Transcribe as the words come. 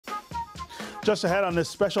Just ahead on this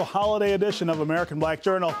special holiday edition of American Black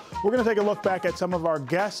Journal, we're going to take a look back at some of our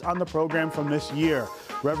guests on the program from this year.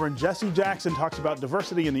 Reverend Jesse Jackson talks about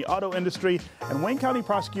diversity in the auto industry, and Wayne County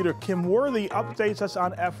Prosecutor Kym Worthy updates us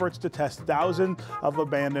on efforts to test thousands of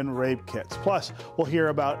abandoned rape kits. Plus, we'll hear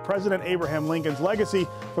about President Abraham Lincoln's legacy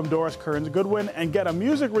from Doris Kearns Goodwin and get a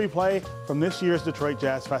music replay from this year's Detroit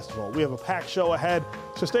Jazz Festival. We have a packed show ahead,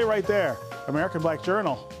 so stay right there. American Black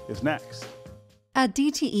Journal is next. At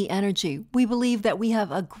DTE Energy, we believe that we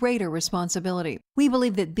have a greater responsibility. We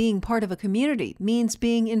believe that being part of a community means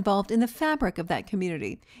being involved in the fabric of that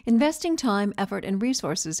community, investing time, effort, and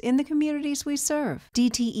resources in the communities we serve.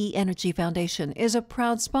 DTE Energy Foundation is a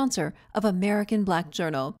proud sponsor of American Black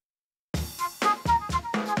Journal.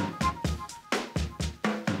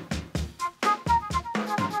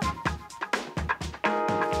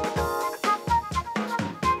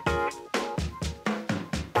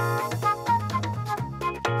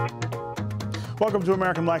 Welcome to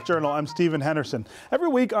American Black Journal. I'm Stephen Henderson. Every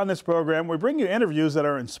week on this program, we bring you interviews that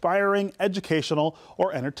are inspiring, educational,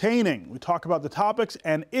 or entertaining. We talk about the topics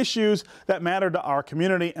and issues that matter to our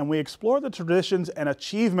community, and we explore the traditions and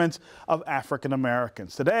achievements of African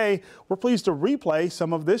Americans. Today, we're pleased to replay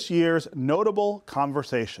some of this year's notable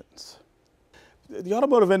conversations. The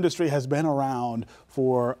automotive industry has been around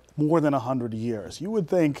for more than 100 years. You would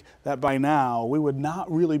think that by now we would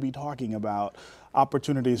not really be talking about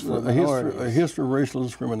opportunities for minorities. A history of racial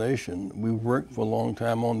discrimination. We worked for a long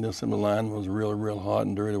time on the assembly line. It was real hard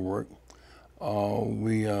and dirty work.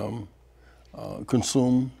 We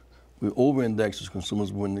over-index as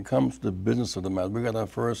consumers when it comes to the business of the matter. We got our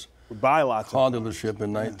first car dealership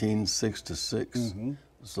in 1966,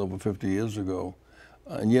 so over 50 years ago.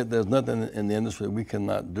 And yet there's nothing in the industry that we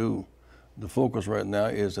cannot do. The focus right now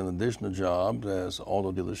is an additional job as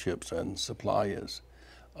auto dealerships and suppliers.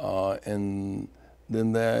 And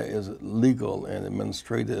then there is legal and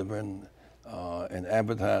administrative and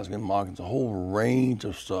advertising and marketing, a whole range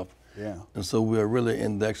of stuff. Yeah. And so we are really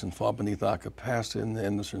indexing far beneath our capacity in the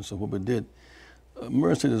industry. And so what we did,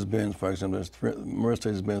 Mercedes-Benz, for example,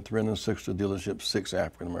 Mercedes-Benz 360 dealerships, 6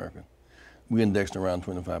 African American. We indexed around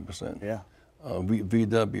 25%. Yeah.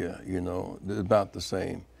 VW, you know, about the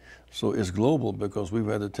same. So it's global because we've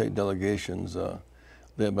had to take delegations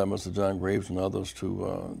led by Mr. John Graves and others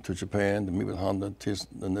to Japan to meet with Honda,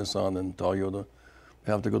 Nissan, and Toyota.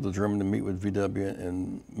 We have to go to Germany to meet with VW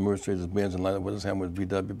and Mercedes-Benz and what has happened with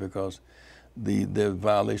VW because the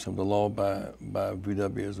violation of the law by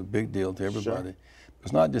VW is a big deal to everybody. Sure.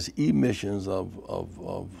 It's not just emissions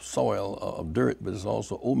of soil, of dirt, but it's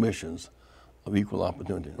also omissions of equal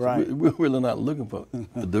opportunities. Right. We're really not looking for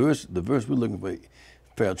the diverse. We're looking for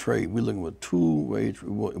fair trade. We're looking for two-way.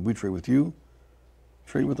 We trade with you,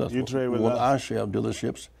 trade with us. You trade with us. us. Our share of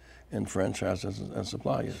dealerships and franchises and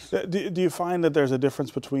suppliers. Do you find that there's a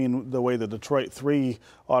difference between the way the Detroit 3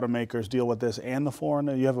 automakers deal with this and the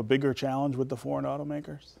foreign? You have a bigger challenge with the foreign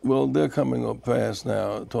automakers? Well, they're coming up fast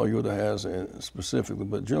now. Toyota has specifically,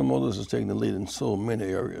 but General Motors is taking the lead in so many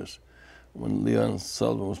areas. When Leon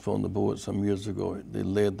Sullivan was put on the board some years ago, they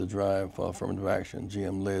led the drive for affirmative action.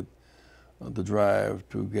 GM led the drive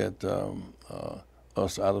to get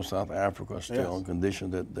us out of South Africa still on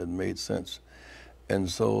conditions that made sense. And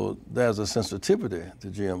so there's a sensitivity to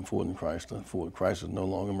GM, Ford, and Chrysler. Ford, Chrysler is no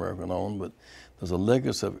longer American-owned, but there's a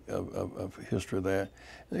legacy of history there.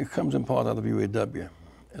 And it comes in part out of UAW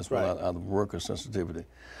as well, out of worker sensitivity.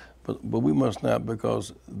 But we must not,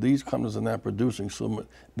 because these companies are not producing so much,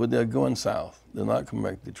 but they're going south. They're not coming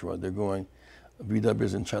back to Detroit. They're going, VW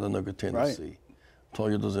is in Chattanooga, Tennessee.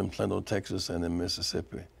 Toyota's in Plano, Texas, and in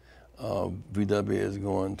Mississippi. VW is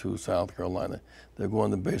going to South Carolina. They're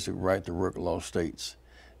going to basic right-to-work law states.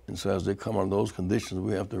 And so as they come under those conditions,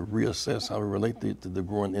 we have to reassess how we relate to the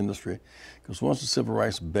growing industry. Because once the civil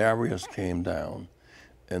rights barriers came down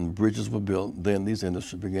and bridges were built, then these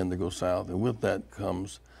industries began to go south. And with that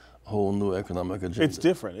comes a whole new economic agenda. It's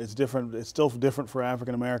different. It's different. It's still different for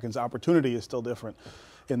African Americans. Opportunity is still different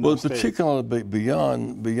in those states. Particularly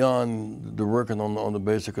beyond the working on the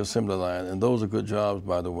basic assembly line, and those are good jobs,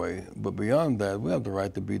 by the way. But beyond that, we have the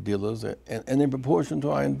right to be dealers, and in proportion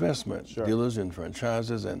to our investment, dealers and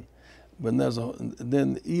franchises,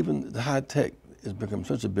 then even the high tech has become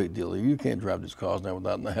such a big deal. You can't drive these cars now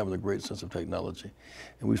without not having a great sense of technology.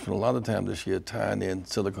 And we spent a lot of time this year tying in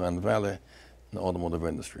Silicon Valley in the automotive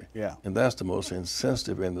industry. Yeah. And that's the most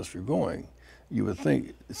insensitive industry going. You would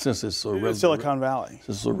think, since it's so relative, Silicon Valley. Since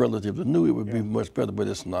it's so relatively new, it would be much better, but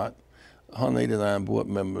it's not. 189 board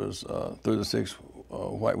members, 36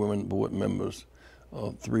 white women board members,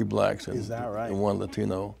 3 blacks and, and 1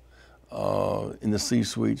 Latino. In the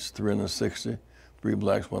C-suites, 360, 3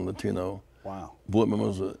 blacks, 1 Latino. Wow. Board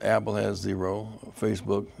members, Apple has 0,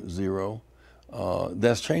 Facebook 0.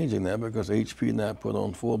 That's changing now because HP now put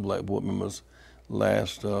on 4 black board members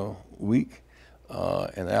last week,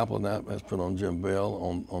 and Apple now has put on Jim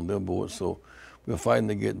Bell on their board. So we're fighting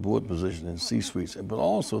to get board positions in C-suites, but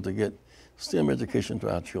also to get STEM education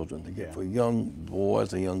to our children, to get for young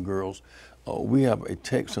boys and young girls. We have a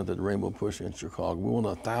tech center at Rainbow Push in Chicago. We want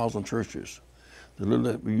 1,000 churches.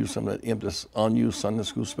 We use some of that empty, unused Sunday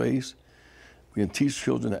school space. We can teach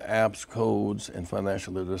children the apps, codes, and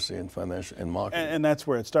financial literacy and marketing. And that's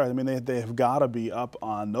where it starts. I mean, they have got to be up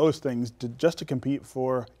on those things just to compete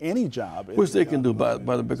for any job. Which they can do,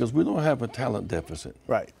 because we don't have a talent deficit.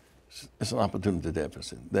 Right. It's an opportunity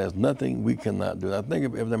deficit. There's nothing we cannot do. I think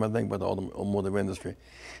every time I think about the automotive industry,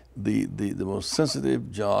 the most sensitive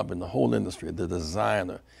job in the whole industry, the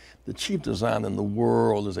designer, the chief designer in the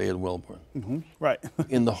world is Ed Welburn. Mm-hmm. Right.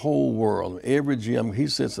 In the whole world, every GM, he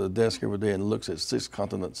sits at a desk every day and looks at 6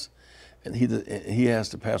 continents, and he has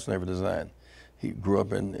to pass on every design. He grew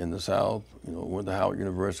up in the South, went to Howard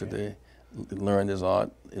University, learned his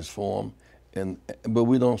art, his form, but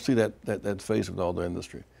we don't see that face of the auto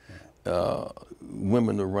industry.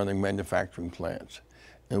 Women are running manufacturing plants,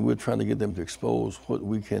 and we're trying to get them to expose what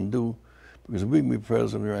we can do, because if we can be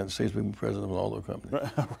president of the United States, we can be president of an auto company.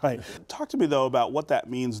 Right. Talk to me though about what that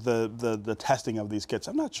means, the testing of these kits.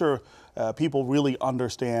 I'm not sure people really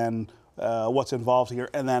understand what's involved here,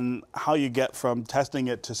 and then how you get from testing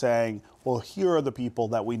it to saying, well, here are the people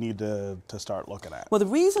that we need to start looking at. Well, the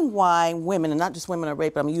reason why women, and not just women are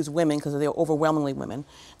raped, but I'm going to use women because they're overwhelmingly women,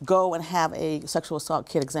 go and have a sexual assault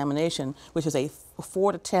kit examination, which is a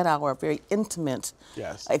 4 to 10 hour, very intimate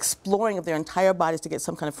exploring of their entire bodies to get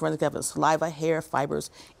some kind of forensic evidence, saliva, hair,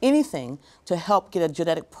 fibers, anything to help get a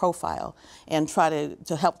genetic profile and try to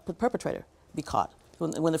help the perpetrator be caught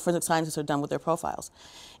when the forensic scientists are done with their profiles.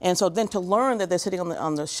 And so then to learn that they're sitting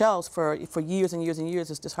on the shelves for years and years and years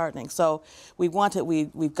is disheartening. So we've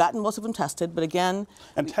gotten most of them tested, but again...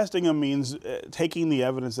 And testing them means taking the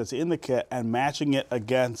evidence that's in the kit and matching it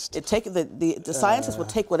against... The scientists will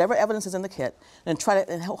take whatever evidence is in the kit and try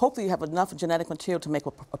to, and hopefully you have enough genetic material to make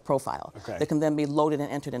a profile that can then be loaded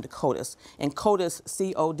and entered into CODIS. And CODIS,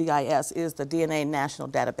 C-O-D-I-S, is the DNA National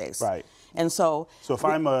Database. Right. And so if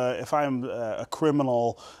I'm a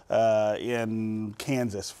criminal in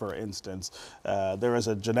Kansas, for instance, there is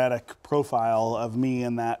a genetic profile of me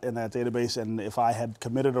in that database, and if I had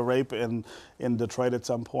committed a rape in Detroit at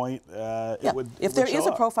some point, it would. If there is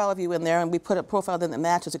a profile of you in there, and we put a profile then that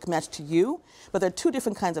matches, it can match to you. But there are 2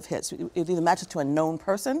 different kinds of hits. It either matches to a known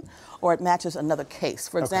person, or it matches another case.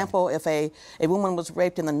 For example, if a woman was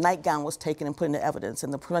raped and the nightgown was taken and put into evidence,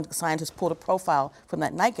 and the forensic scientist pulled a profile from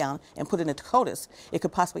that nightgown and put it into CODIS, it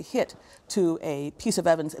could possibly hit to a piece of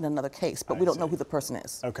evidence in another case, but we don't know who the person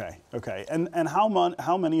is. Okay. And how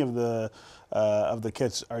many of the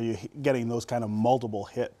kits are you getting those kind of multiple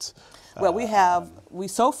hits? Well, we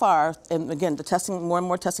so far, and again, the testing, more and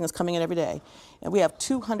more testing is coming in every day, and we have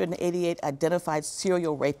 288 identified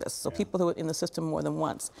serial rapists, so people who are in the system more than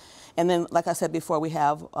once. And then, like I said before, we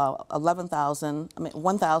have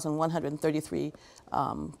 1,133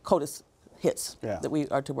 CODIS hits that we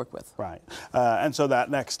are to work with. Right. And so that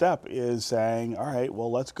next step is saying, all right,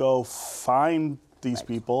 well, let's go find these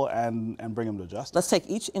people and bring them to justice. Let's take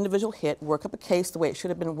each individual hit, work up a case the way it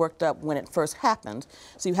should have been worked up when it first happened.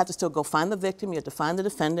 So you have to still go find the victim, you have to find the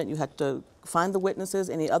defendant, you have to find the witnesses,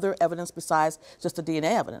 any other evidence besides just the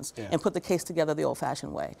DNA evidence, and put the case together the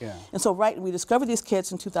old-fashioned way. And so we discovered these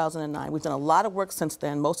kits in 2009. We've done a lot of work since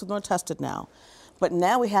then. Most of them are tested now. But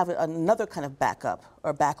now we have another kind of backup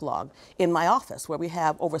or backlog in my office, where we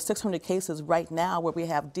have over 600 cases right now where we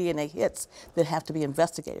have DNA hits that have to be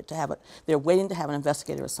investigated. They're waiting to have an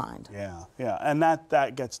investigator assigned. Yeah, and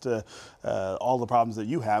that gets to all the problems that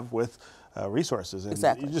you have with resources,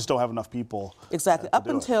 and you just don't have enough people. Exactly. Up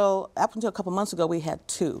until a couple months ago, we had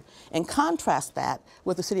 2. And contrast that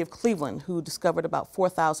with the city of Cleveland, who discovered about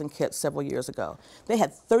 4,000 kits several years ago. They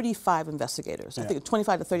had 35 investigators. I think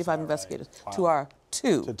 25 to 35 investigators to our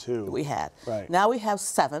 2 that we had. Now we have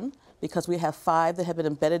 7, because we have 5 that have been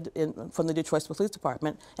embedded from the Detroit Police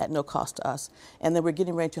Department at no cost to us. And then we're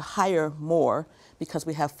getting ready to hire more because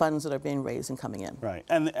we have funds that are being raised and coming in. Right.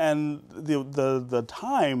 And the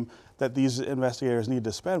time that these investigators need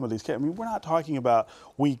to spend with these kids. I mean, we're not talking about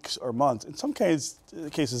weeks or months. In some cases,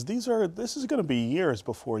 this is going to be years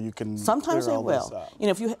before you can. Sometimes clear it all will. This up. You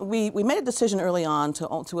know, we made a decision early on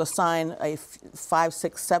to assign 5,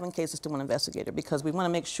 6, 7 cases to one investigator because we want to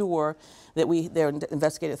make sure that they're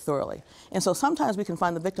investigated thoroughly. And so sometimes we can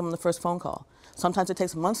find the victim in the first phone call. Sometimes it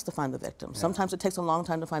takes months to find the victim. Sometimes it takes a long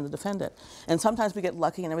time to find the defendant. And sometimes we get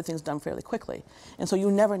lucky and everything's done fairly quickly. And so you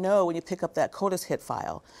never know when you pick up that CODIS hit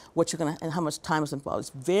file what you're going to and how much time is involved. It's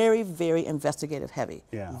very, very investigative heavy.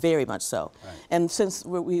 Yeah. Very much so. Right. And since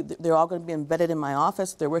they're all going to be embedded in my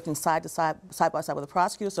office, they're working side by side with the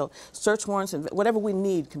prosecutor, so search warrants and whatever we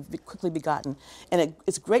need can quickly be gotten. And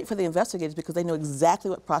it's great for the investigators because they know exactly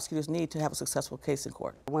what prosecutors need to have a successful case in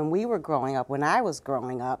court. When I was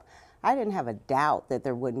growing up, I didn't have a doubt that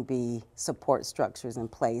there wouldn't be support structures in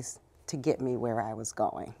place to get me where I was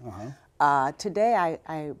going. Today,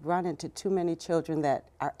 I run into too many children that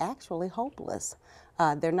are actually hopeless.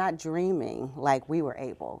 They're not dreaming like we were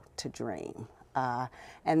able to dream.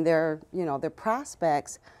 And their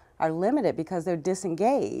prospects are limited because they're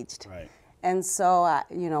disengaged. Right. And so,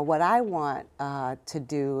 what I want to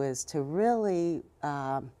do is to really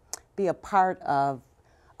be a part of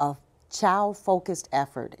a child-focused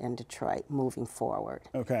effort in Detroit moving forward.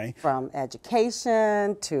 Okay. From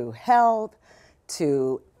education to health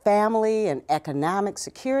to family and economic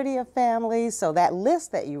security of families. So that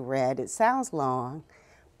list that you read, it sounds long,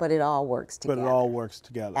 but it all works together. But it all works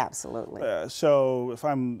together. Absolutely. So if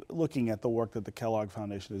I'm looking at the work that the Kellogg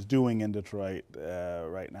Foundation is doing in Detroit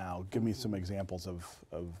right now, give me some examples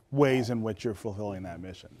of ways in which you're fulfilling that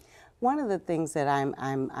mission. One of the things that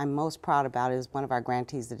I'm most proud about is one of our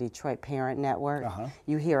grantees, the Detroit Parent Network.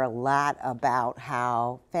 You hear a lot about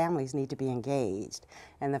how families need to be engaged,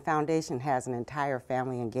 and the foundation has an entire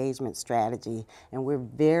family engagement strategy, and we're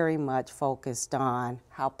very much focused on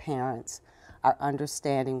how parents are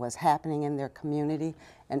understanding what's happening in their community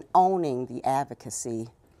and owning the advocacy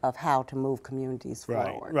of how to move communities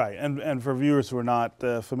forward. Right. And for viewers who are not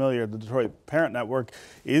familiar, the Detroit Parent Network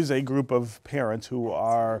is a group of parents who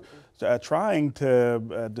are trying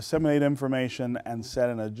to disseminate information and set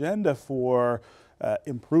an agenda for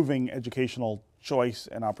improving educational choice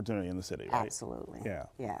and opportunity in the city, right? Absolutely. Yeah.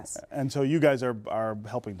 Yes. And so you guys are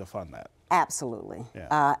helping to fund that. Absolutely.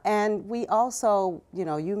 Yeah. And we also,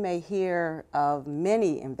 you may hear of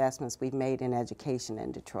many investments we've made in education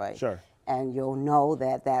in Detroit. Sure. And you'll know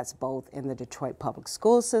that that's both in the Detroit public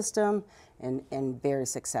school system and in very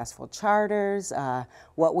successful charters.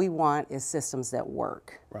 What we want is systems that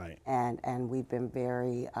work. Right. And we've been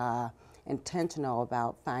very intentional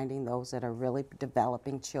about finding those that are really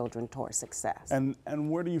developing children toward success. And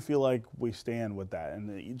where do you feel like we stand with that?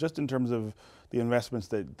 And just in terms of the investments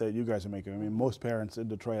that you guys are making, I mean, most parents in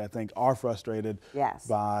Detroit, I think, are frustrated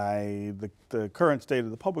by the current state of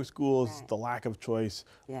the public schools, the lack of choice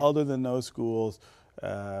other than those schools.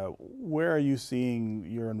 Where are you seeing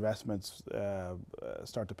your investments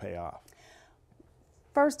start to pay off?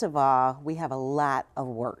 First of all, we have a lot of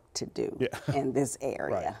work to do in this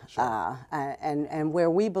area. Right, sure. And where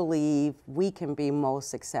we believe we can be most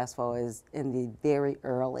successful is in the very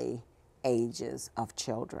early ages of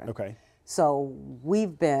children. Okay. So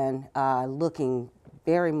we've been looking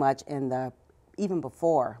very much even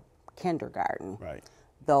before kindergarten. Right.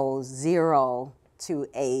 Those 0 to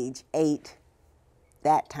age 8,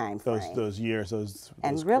 that time frame. Those years, those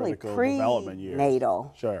really development years.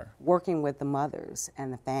 Prenatal. Sure. Working with the mothers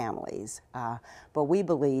and the families. But we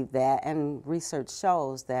believe that, and research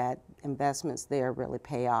shows that investments there really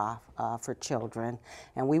pay off for children.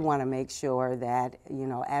 And we want to make sure that,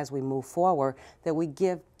 as we move forward, that we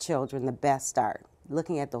give children the best start.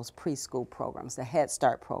 Looking at those preschool programs, the Head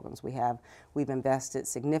Start programs we've invested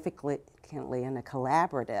significantly in a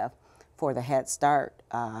collaborative for the Head Start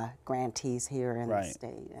grantees here in the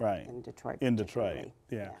state, in Detroit. In Detroit,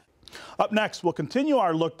 yeah. Up next, we'll continue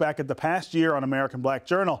our look back at the past year on American Black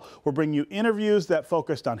Journal. We'll bring you interviews that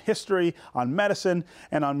focused on history, on medicine,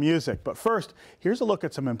 and on music. But first, here's a look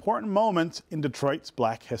at some important moments in Detroit's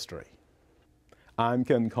Black history. I'm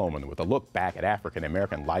Ken Coleman with a look back at African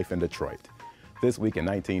American life in Detroit. This week in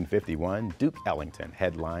 1951, Duke Ellington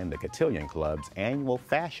headlined the Cotillion Club's annual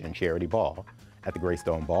fashion charity ball at the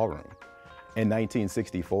Greystone Ballroom. In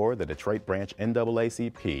 1964, the Detroit branch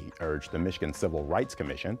NAACP urged the Michigan Civil Rights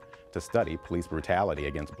Commission to study police brutality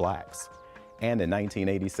against blacks. And in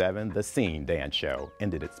 1987, the Scene Dance Show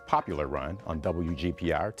ended its popular run on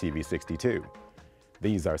WGPR TV 62.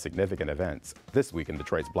 These are significant events this week in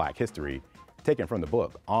Detroit's Black history, taken from the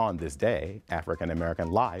book On This Day, African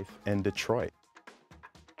American Life in Detroit.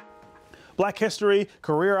 Black history,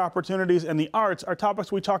 career opportunities, and the arts are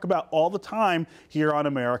topics we talk about all the time here on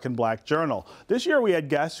American Black Journal. This year we had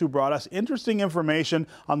guests who brought us interesting information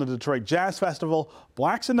on the Detroit Jazz Festival,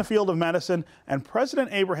 blacks in the field of medicine, and President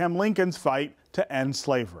Abraham Lincoln's fight to end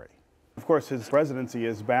slavery. Of course, his presidency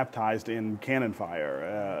is baptized in cannon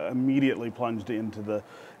fire, immediately plunged into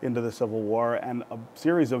the Civil War, and a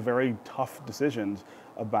series of very tough decisions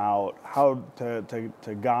about how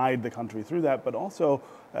to guide the country through that, but also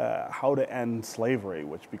how to end slavery,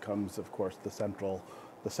 which becomes, of course, the central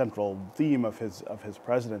theme of his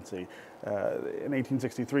presidency. In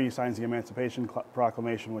 1863, he signs the Emancipation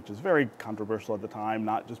Proclamation, which is very controversial at the time,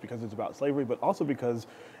 not just because it's about slavery, but also because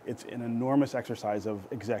it's an enormous exercise of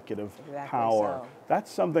executive power. So.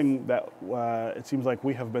 That's something that it seems like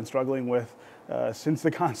we have been struggling with since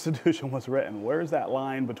the Constitution was written. Where is that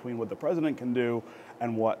line between what the president can do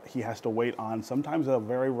and what he has to wait on, sometimes a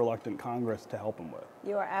very reluctant Congress, to help him with?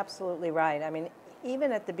 You are absolutely right. I mean,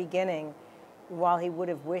 even at the beginning, while he would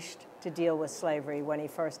have wished to deal with slavery when he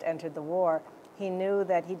first entered the war, he knew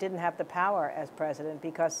that he didn't have the power as president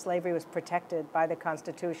because slavery was protected by the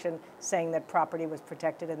Constitution, saying that property was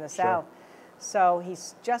protected in the South. So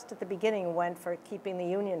he's just at the beginning went for keeping the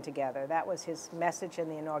Union together. That was his message in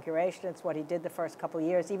the inauguration. It's what he did the first couple of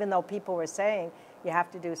years, even though people were saying you have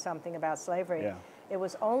to do something about slavery. Yeah. It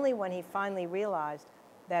was only when he finally realized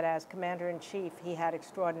that as commander-in-chief he had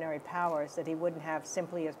extraordinary powers that he wouldn't have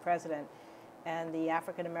simply as president. And the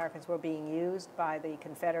African Americans were being used by the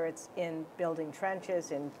Confederates in building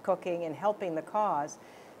trenches, in cooking, in helping the cause.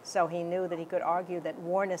 So he knew that he could argue that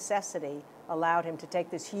war necessity allowed him to take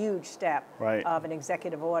this huge step of an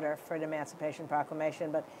executive order for an Emancipation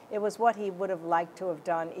Proclamation. But it was what he would have liked to have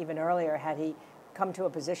done even earlier had he come to a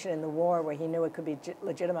position in the war where he knew it could be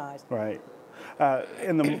legitimized. Right.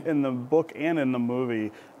 In the book and in the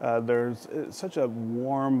movie, there's such a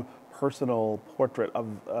warm, personal portrait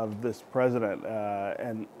of this president,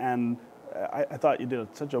 and I thought you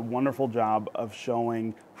did such a wonderful job of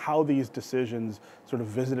showing how these decisions sort of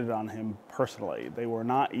visited on him personally. They were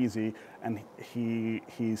not easy, and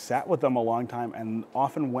he sat with them a long time and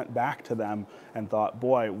often went back to them and thought,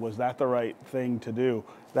 boy, was that the right thing to do?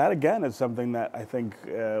 That, again, is something that I think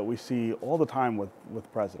we see all the time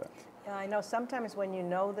with presidents. Yeah, I know sometimes when you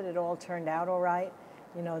know that it all turned out all right,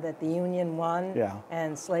 you know, that the Union won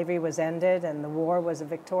and slavery was ended and the war was a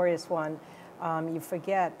victorious one, you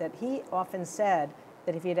forget that he often said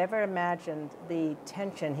that if he'd ever imagined the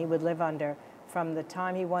tension he would live under from the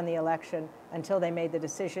time he won the election until they made the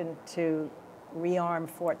decision to rearm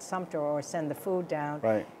Fort Sumter or send the food down,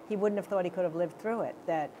 he wouldn't have thought he could have lived through it.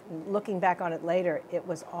 That looking back on it later, it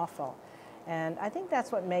was awful. And I think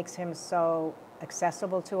that's what makes him so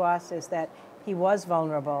accessible to us, is that he was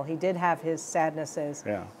vulnerable. He did have his sadnesses.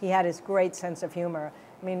 Yeah. He had his great sense of humor.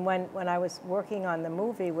 I mean, when I was working on the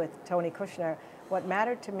movie with Tony Kushner, what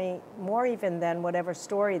mattered to me more even than whatever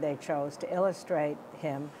story they chose to illustrate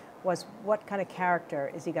him was what kind of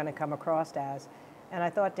character is he going to come across as. And I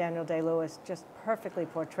thought Daniel Day-Lewis just perfectly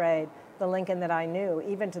portrayed the Lincoln that I knew,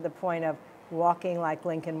 even to the point of walking like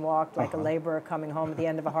Lincoln walked, like a laborer coming home at the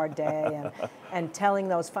end of a hard day, and telling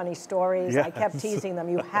those funny stories. Yes. I kept teasing them,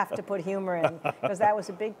 you have to put humor in, because that was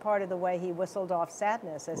a big part of the way he whistled off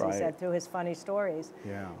sadness, as he said, through his funny stories.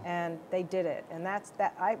 Yeah. And they did it. And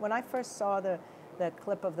when I first saw the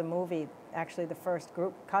clip of the movie, actually the first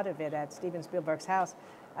group cut of it at Steven Spielberg's house,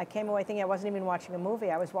 I came away thinking I wasn't even watching a movie.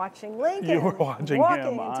 I was watching Lincoln. You were watching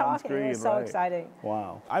him and talking. Screen, it was so exciting.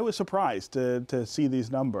 Wow. I was surprised to see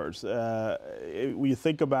these numbers. When you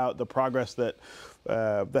think about the progress that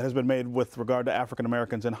has been made with regard to African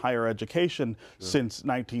Americans in higher education since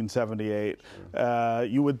 1978,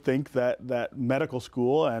 you would think that medical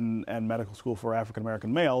school and medical school for African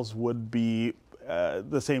American males would be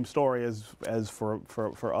the same story as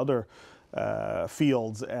for other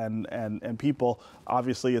fields and people.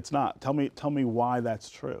 Obviously, it's not. Tell me why that's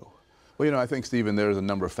true. Well, you know, I think, Stephen, there's a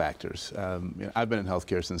number of factors. I've been in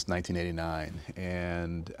healthcare since 1989,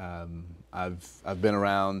 and I've been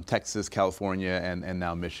around Texas, California, and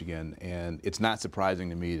now Michigan, and it's not surprising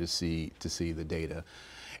to me to see the data.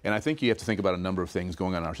 And I think you have to think about a number of things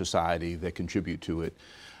going on in our society that contribute to it.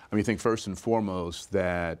 I mean, I think first and foremost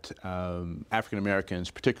that African Americans,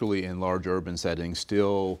 particularly in large urban settings,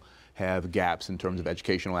 still have gaps in terms of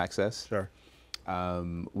educational access. Sure.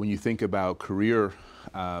 When you think about career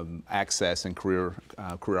access and career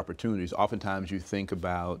opportunities, oftentimes you think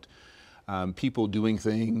about people doing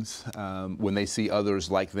things when they see others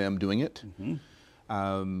like them doing it. Mm-hmm.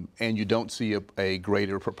 And you don't see a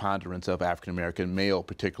greater preponderance of African-American male,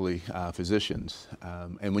 particularly physicians.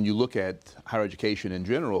 And when you look at higher education in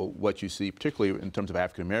general, what you see, particularly in terms of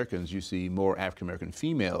African-Americans, you see more African-American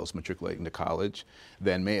females matriculating to college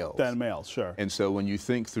than males. Than males, sure. And so when you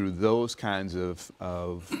think through those kinds of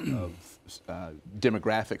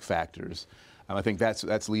demographic factors, I think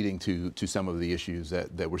that's leading to some of the issues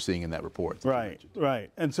that we're seeing in that report. Right, right.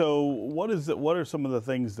 And so what are some of the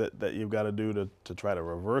things that you've got to do to try to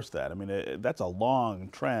reverse that? I mean, that's a long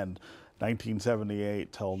trend,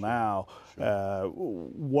 1978 till now. Sure.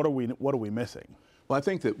 What are we missing? Well, I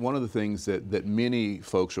think that one of the things that many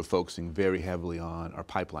folks are focusing very heavily on are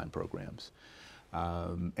pipeline programs.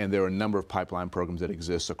 And there are a number of pipeline programs that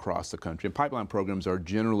exist across the country. And pipeline programs are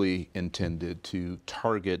generally intended to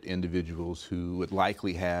target individuals who would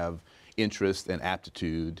likely have interest and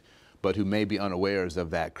aptitude, but who may be unawares of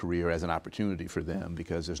that career as an opportunity for them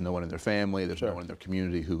because there's no one in their family, there's no one in their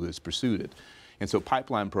community who has pursued it. And so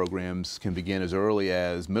pipeline programs can begin as early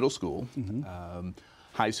as middle school,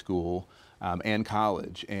 high school, and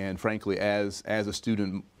college. And frankly, as a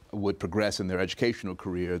student would progress in their educational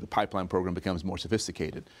career, the pipeline program becomes more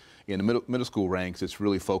sophisticated. In the middle school ranks, it's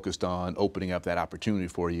really focused on opening up that opportunity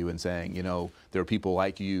for you and saying, you know, there are people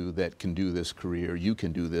like you that can do this career, you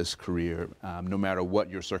can do this career, no matter what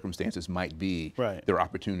your circumstances might be, there are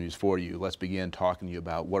opportunities for you. Let's begin talking to you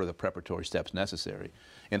about what are the preparatory steps necessary.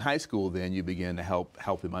 In high school, then, you begin to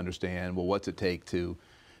help them understand, well, what's it take to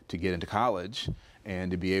get into college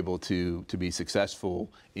and to be able to be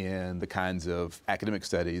successful in the kinds of academic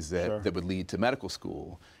studies that would lead to medical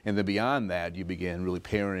school. And then beyond that, you begin really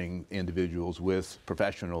pairing individuals with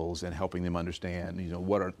professionals and helping them understand, you know,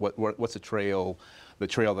 what's the trail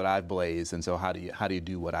that I've blazed, and so how do you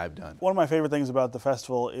do what I've done? One of my favorite things about the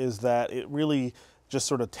festival is that it really just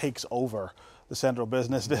sort of takes over the Central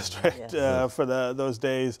Business District for those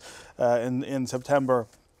days in September.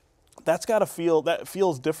 That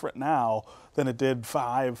feels different now than it did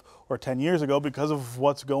 5 or 10 years ago because of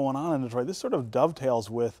what's going on in Detroit. This sort of dovetails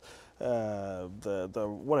with the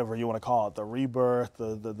whatever you want to call it, the rebirth,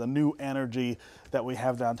 the new energy that we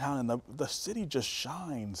have downtown, and the city just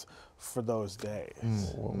shines for those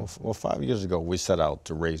days. Well, 5 years ago, we set out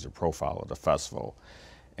to raise the profile of the festival.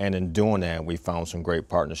 And in doing that, we found some great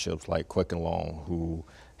partnerships like Quick and Loan, who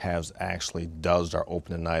does our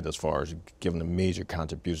opening night as far as giving a major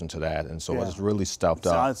contribution to that. And so it's really stepped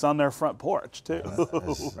up. It's on their front porch, too,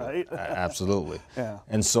 right? Absolutely.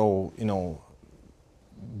 And so, you know,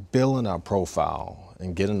 building our profile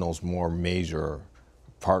and getting those more major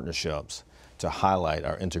partnerships to highlight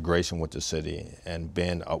our integration with the city and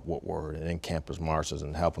being up Woodward and in campus marches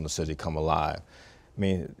and helping the city come alive. I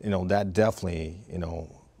mean, you know, that definitely, you know,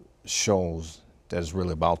 shows that it's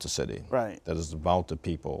really about the city. That it's about the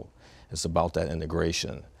people. It's about that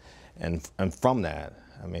integration. And from that,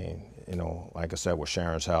 I mean, you know, like I said, with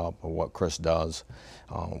Sharon's help and what Chris does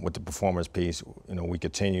with the performance piece, you know, we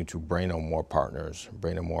continue to bring on more partners,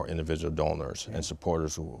 bring on more individual donors and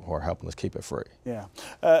supporters who are helping us keep it free. Yeah.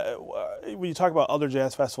 When you talk about other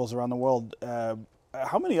jazz festivals around the world,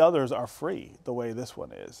 how many others are free the way this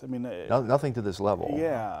one is? I mean, nothing to this level.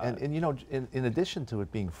 Yeah. And you know, in addition to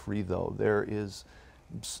it being free, though, there is,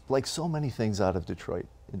 like so many things out of Detroit,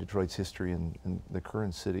 in Detroit's history and the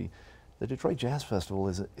current city, the Detroit Jazz Festival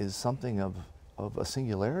is something of a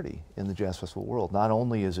singularity in the jazz festival world. Not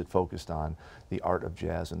only is it focused on the art of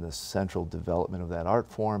jazz and the central development of that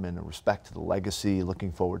art form and respect to the legacy,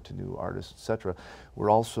 looking forward to new artists, etc. We're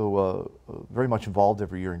also very much involved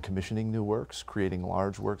every year in commissioning new works, creating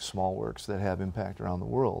large works, small works that have impact around the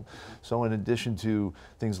world. So in addition to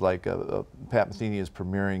things like Pat Metheny is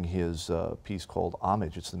premiering his piece called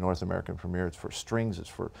Homage. It's the North American premiere. It's for strings, it's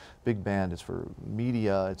for big band, it's for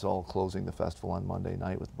media. It's all closing the festival on Monday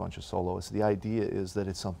night with a bunch of soloists. The idea is that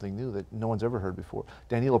it's something new that no one's ever heard before.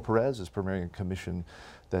 Danilo Perez is premiering a commission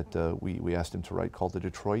that we asked him to write called the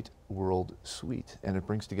Detroit World Suite, and it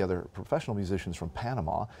brings together professional musicians from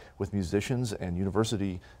Panama with musicians and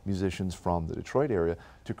university musicians from the Detroit area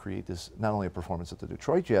to create this, not only a performance at the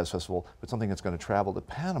Detroit Jazz Festival, but something that's going to travel to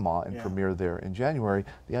Panama and premiere there in January.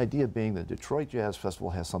 The idea being the Detroit Jazz Festival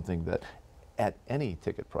has something that at any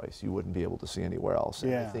ticket price you wouldn't be able to see anywhere else.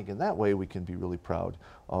 And I think in that way we can be really proud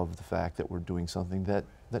of the fact that we're doing something that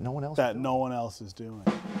no one else is doing. No one else is doing.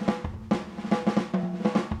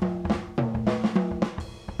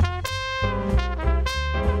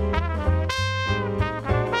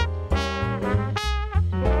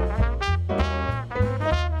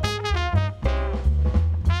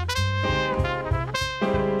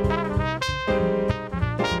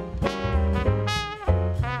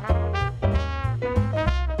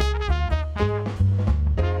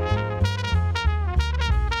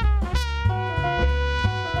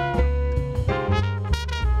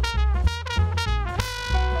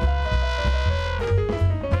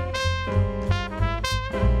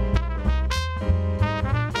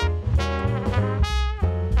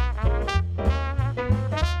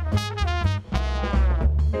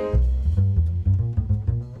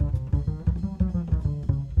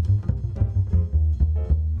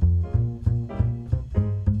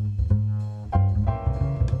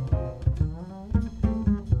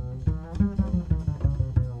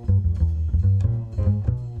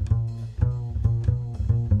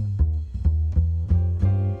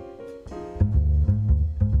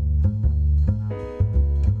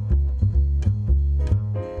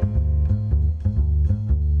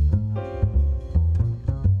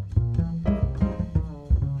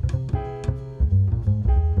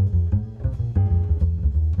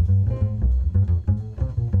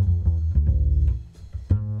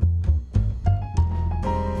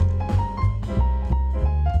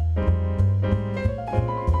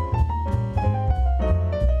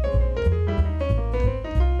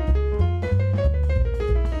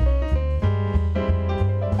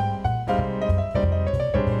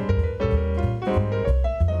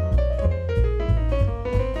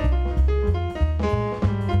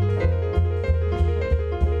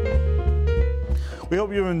 We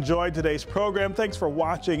hope you've enjoyed today's program. Thanks for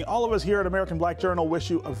watching. All of us here at American Black Journal wish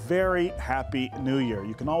you a very happy New Year.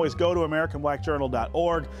 You can always go to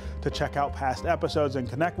AmericanBlackJournal.org to check out past episodes and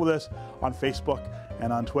connect with us on Facebook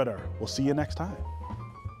and on Twitter. We'll see you next time.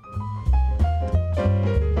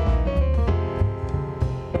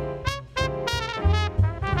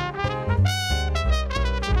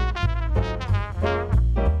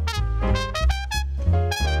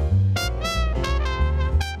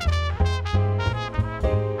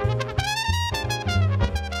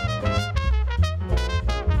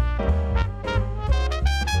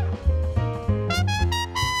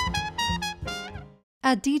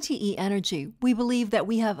 At DTE Energy, we believe that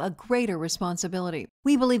we have a greater responsibility.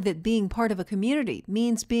 We believe that being part of a community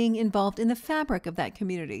means being involved in the fabric of that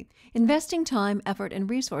community, investing time, effort, and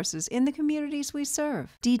resources in the communities we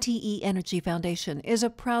serve. DTE Energy Foundation is a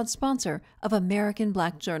proud sponsor of American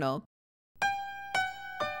Black Journal.